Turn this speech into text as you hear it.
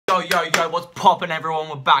Yo, what's poppin', everyone?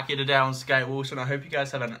 We're back here today on Skateboarding. I hope you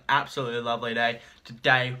guys had an absolutely lovely day.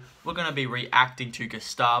 Today, we're going to be reacting to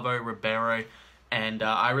Gustavo, Ribeiro, and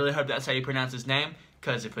I really hope that's how you pronounce his name,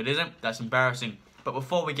 because if it isn't, that's embarrassing. But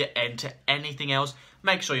before we get into anything else,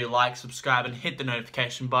 make sure you like, subscribe, and hit the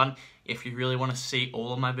notification button if you really want to see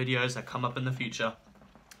all of my videos that come up in the future.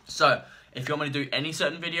 So, if you want me to do any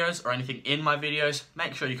certain videos or anything in my videos,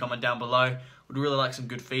 make sure you comment down below. Would really like some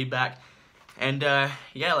good feedback. And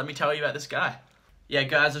yeah, let me tell you about this guy. Yeah,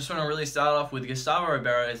 guys, I just want to really start off with Gustavo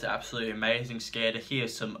Ribeiro is an absolutely amazing skater. He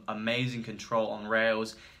has some amazing control on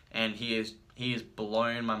rails, and he is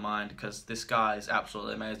blown my mind because this guy is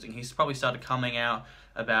absolutely amazing. He's probably started coming out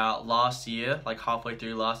about last year, like halfway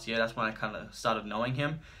through last year. That's when I kind of started knowing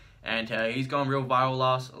him, and he's gone real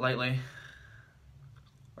viral lately.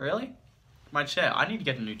 Really? My chair. I need to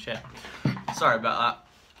get a new chair. Sorry about that.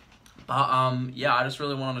 But yeah, I just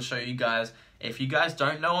really wanted to show you guys. If you guys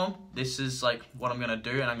don't know him, this is like what I'm gonna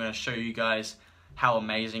do, and I'm gonna show you guys how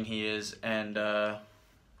amazing he is. And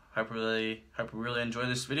hope you really enjoy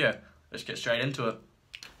this video. Let's get straight into it.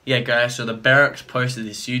 Yeah, guys. So the Barracks posted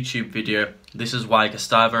this YouTube video. This is why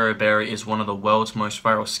Gustavo Ribeiro is one of the world's most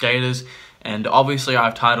viral skaters. And obviously,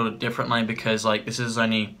 I've titled it differently because like this is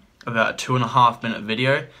only about a 2.5 minute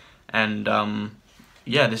video, and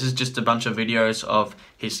yeah, this is just a bunch of videos of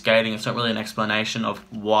his skating. It's not really an explanation of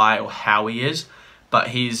why or how he is, but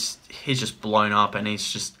he's just blown up, and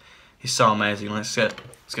he's so amazing. Let's get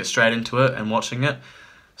straight into it and watching it.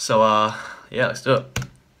 So yeah, let's do it.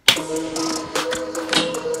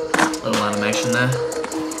 Little animation there.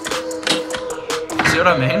 See what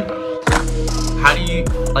I mean? How do you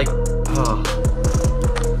like? Oh,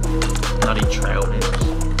 nutty trail dude.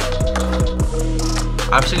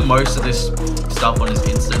 I've seen most of this stuff on his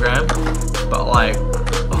Instagram, but like,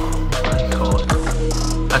 oh my god,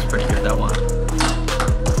 that's pretty good, that one.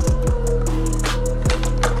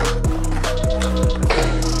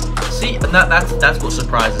 See, and that's what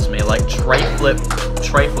surprises me, like tray flip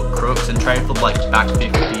crooks and tray flip like back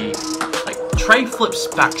 50, like tray flips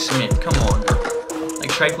back Smith, come on, like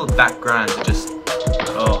tray flip back grinds are just,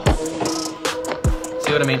 oh.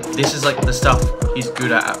 See what I mean? This is like the stuff he's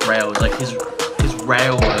good at rails, like his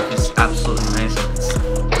rail work is absolutely amazing.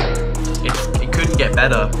 It couldn't get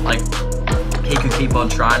better. Like, he could keep on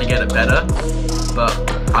trying to get it better, but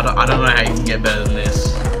I don't know how you can get better than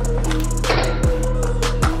this.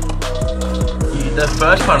 The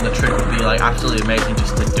first part of the trick would be like absolutely amazing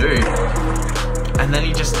just to do, and then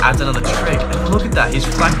he just adds another trick. And look at that, his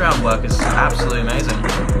flat ground work is absolutely amazing.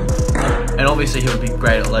 And obviously he would be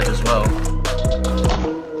great at ledge as well.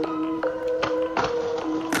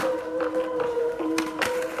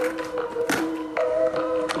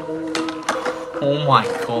 Oh my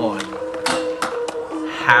god.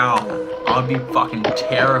 How? I'd be fucking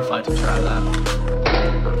terrified to try that.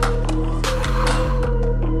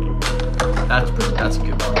 That's a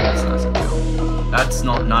good one. That's nice and chill. That's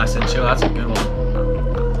not nice and chill, that's a good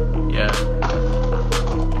one. Yeah.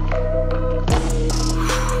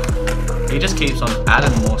 He just keeps on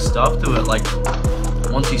adding more stuff to it. Like,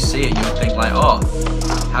 once you see it, you would think like, oh,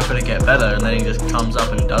 how could it get better? And then he just comes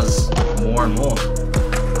up and does more and more.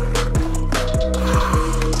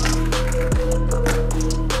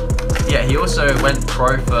 Yeah, he also went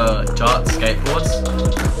pro for Jart skateboards.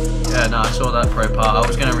 Yeah, no, I saw that pro part. I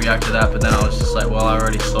was going to react to that, but then I was just like, well, I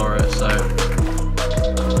already saw it, so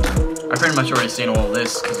I pretty much already seen all of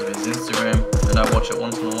this because of his Instagram, and I watch it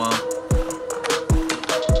once in a while.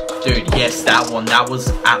 Dude, yes, that one, that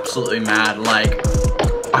was absolutely mad. Like,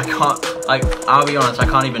 I can't, like, I'll be honest, I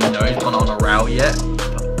can't even nose one on a rail yet.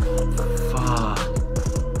 But, fuck.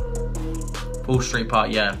 Full street part,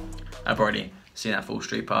 yeah, I've already seen that full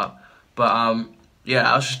street part. But yeah,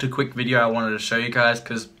 that was just a quick video I wanted to show you guys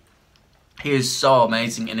because he is so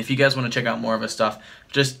amazing. And if you guys want to check out more of his stuff,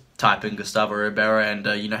 just type in Gustavo Ribeiro, and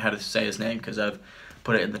you know how to say his name because I've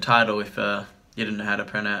put it in the title if you didn't know how to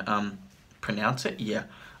pronounce it. Yeah,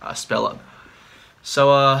 spell it.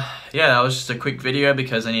 So yeah, that was just a quick video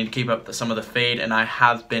because I need to keep up some of the feed, and I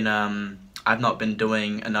have been I've not been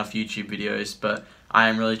doing enough YouTube videos, but I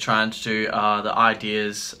am really trying to do. The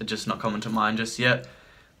ideas are just not coming to mind just yet.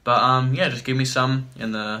 But yeah, just give me some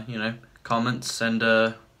in the comments, and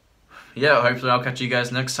yeah, hopefully I'll catch you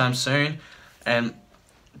guys next time soon. And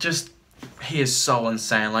just, he is so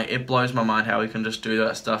insane. Like, it blows my mind how he can just do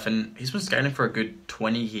that stuff. And he's been skating for a good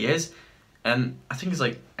 20 years, and I think he's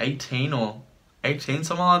like 18 or 18,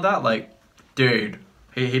 something like that. Like, dude,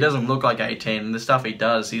 he doesn't look like 18. And the stuff he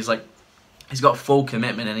does, he's got full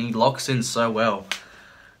commitment, and he locks in so well.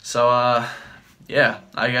 So yeah,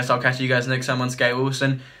 I guess I'll catch you guys next time on Skate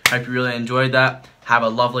Wilson. Hope you really enjoyed that. Have a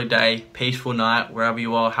lovely day, peaceful night, wherever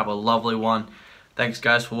you are. Have a lovely one. Thanks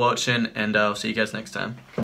guys for watching, and I'll see you guys next time.